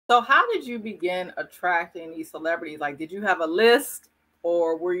So how did you begin attracting these celebrities? Like, did you have a list,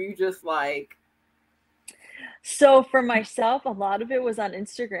 or were you just like, So for myself, a lot of it was on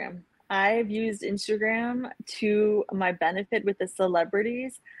Instagram. I've used Instagram to my benefit with the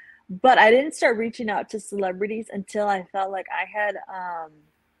celebrities, but I didn't start reaching out to celebrities until I felt like I had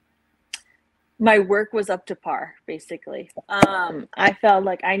my work was up to par, basically. I felt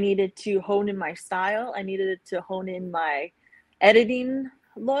like I needed to hone in my style. I needed to hone in my editing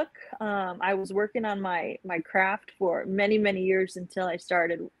look. I was working on my craft for many years until I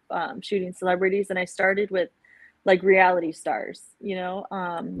started shooting celebrities, and I started with like reality stars,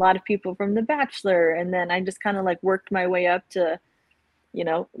 a lot of people from The Bachelor, and then I just kind of like worked my way up to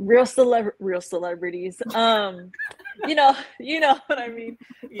real celebrities. You know what I mean.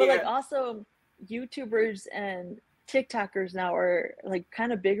 But like yeah, also YouTubers and TikTokers now are like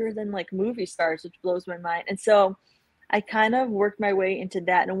kind of bigger than like movie stars, which blows my mind. And so I kind of worked my way into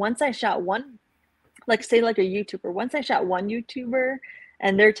that. And once I shot one, like say like a YouTuber, once I shot one YouTuber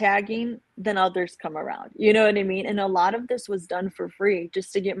and they're tagging, then others come around. You know what I mean? And a lot of this was done for free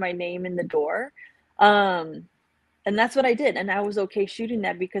just to get my name in the door. Um, and that's what I did. And I was okay shooting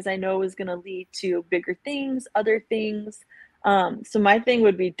that because I know it was going to lead to bigger things, other things. So my thing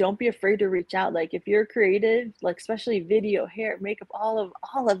would be, don't be afraid to reach out. Like if you're creative, like especially video, hair, makeup, all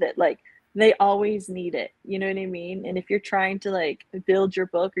of it, like they always need it. You know what I mean? And if you're trying to like build your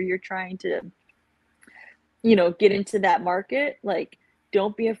book or you're trying to, get into that market, like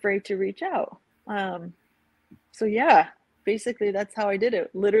don't be afraid to reach out. So yeah, basically that's how I did it.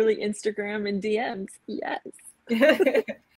 Literally Instagram and DMs. Yes.